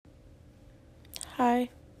Hi.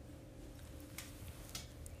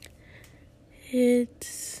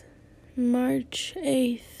 It's March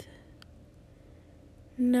 8th,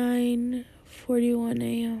 9:41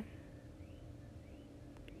 a.m.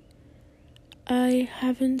 I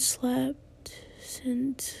haven't slept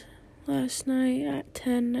since last night at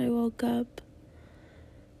 10. I woke up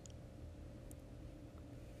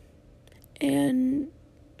and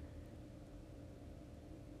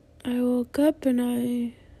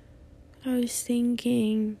I was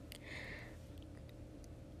thinking,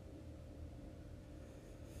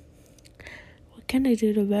 what can I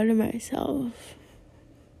do to better myself?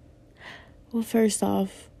 Well, first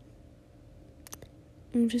off,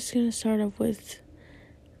 I'm just gonna start off with,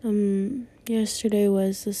 yesterday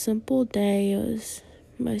was a simple day. It was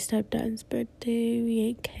my stepdad's birthday. We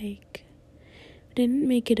ate cake. We didn't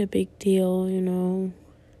make it a big deal,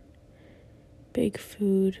 big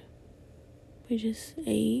food. We just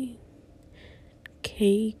ate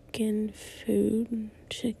cake and food,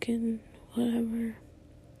 chicken, whatever.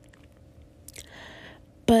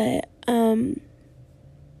 But,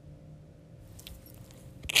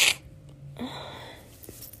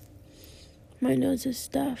 my nose is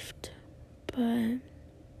stuffed, but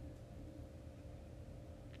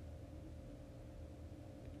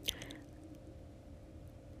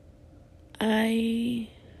I've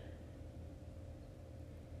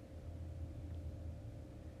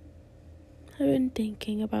been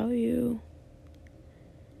thinking about you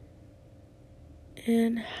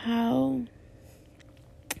and how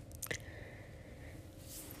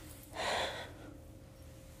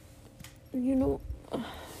I'm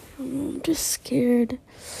just scared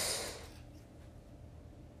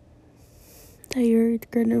that you're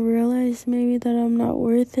gonna realize maybe that I'm not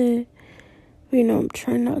worth it. I'm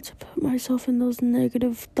trying not to put myself in those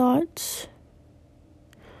negative thoughts.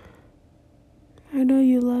 I know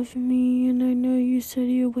you love me, and I know you said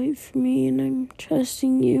you'd wait for me, and I'm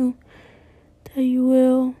trusting you that you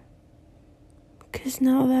will. Because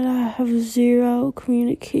now that I have zero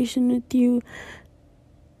communication with you,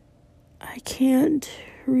 I can't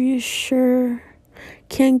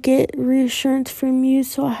get reassurance from you,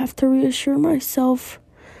 so I have to reassure myself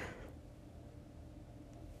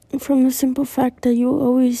from the simple fact that you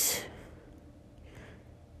always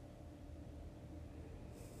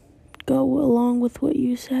go along with what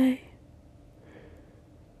you say.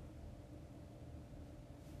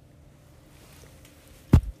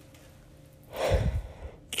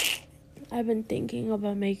 I've been thinking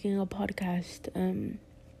about making a podcast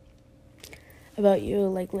about you,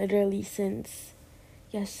 literally since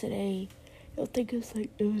yesterday. I think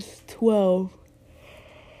it was 12.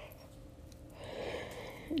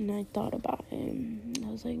 And I thought about it. I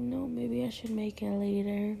was like, no, maybe I should make it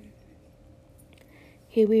later.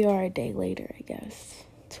 Here we are a day later, I guess.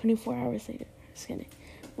 24 hours later. Just kidding.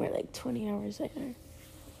 We're 20 hours later.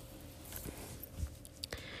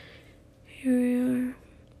 Here we are.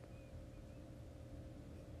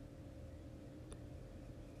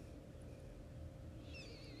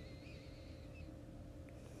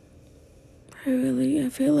 I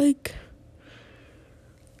feel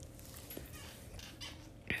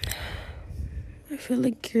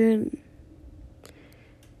like you're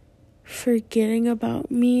forgetting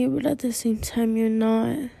about me, but at the same time you're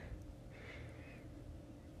not.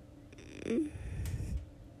 And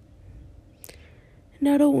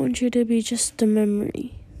I don't want you to be just a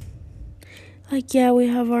memory. Yeah, we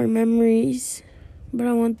have our memories, but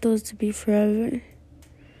I want those to be forever.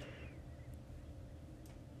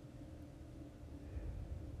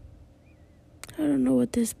 I don't know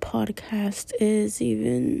what this podcast is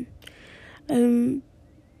even. I'm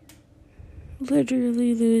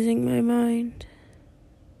literally losing my mind.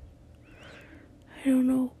 I don't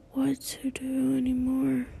know what to do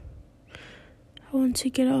anymore. I want to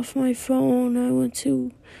get off my phone. I want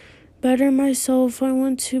to better myself. I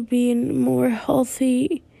want to be more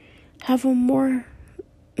healthy, have a more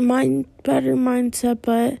better mindset,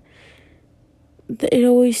 but it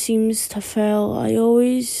always seems to fail. I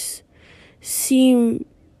always seem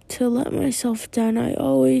to let myself down. I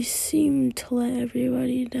always seem to let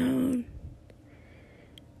everybody down.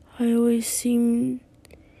 I always seem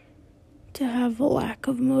to have a lack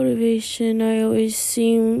of motivation. I always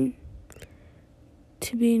seem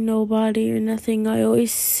to be nobody or nothing. I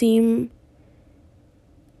always seem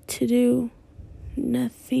to do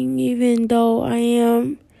nothing, even though I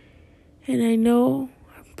am. And I know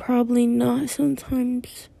I'm probably not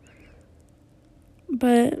sometimes.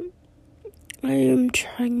 But I am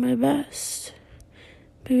trying my best.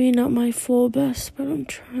 Maybe not my full best, but I'm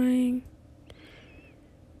trying.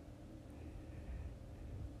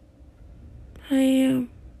 I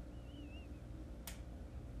am.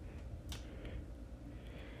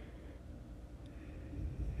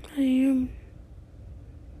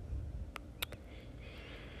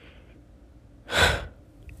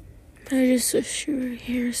 just wish you were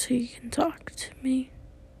here so you can talk to me.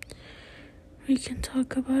 We can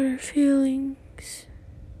talk about our feelings.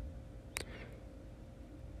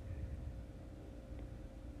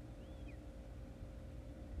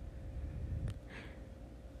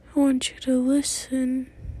 I want you to listen.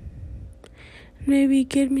 Maybe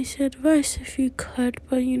give me some advice if you could,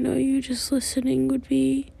 but you just listening would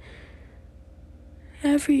be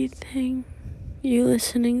everything. You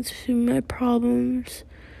listening to my problems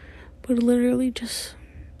would literally just,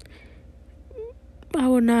 I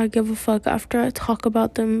would not give a fuck after I talk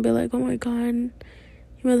about them and be like, oh my god,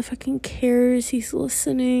 he motherfucking cares, he's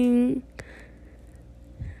listening.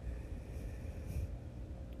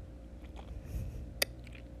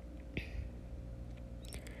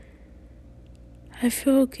 I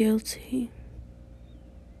feel guilty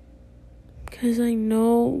because I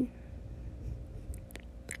know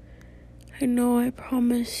I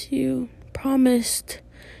promised you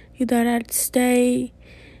that I'd stay,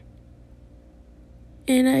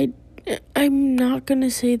 and I'm not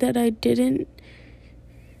gonna say that I didn't.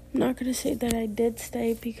 I'm not gonna say that I did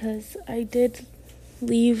stay, because I did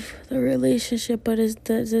leave the relationship, but that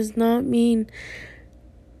does not mean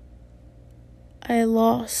I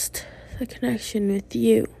lost the connection with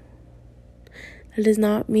you. That does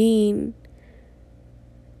not mean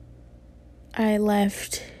I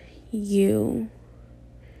left you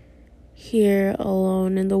here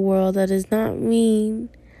alone in the world. That does not mean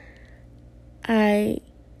I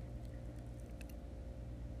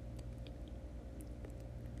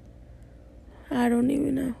don't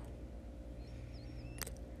even know.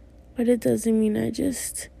 But it doesn't mean I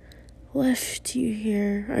just left you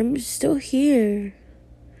here. I'm still here.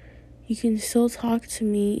 You can still talk to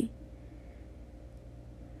me.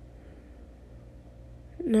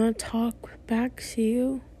 Not talk back to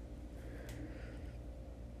you.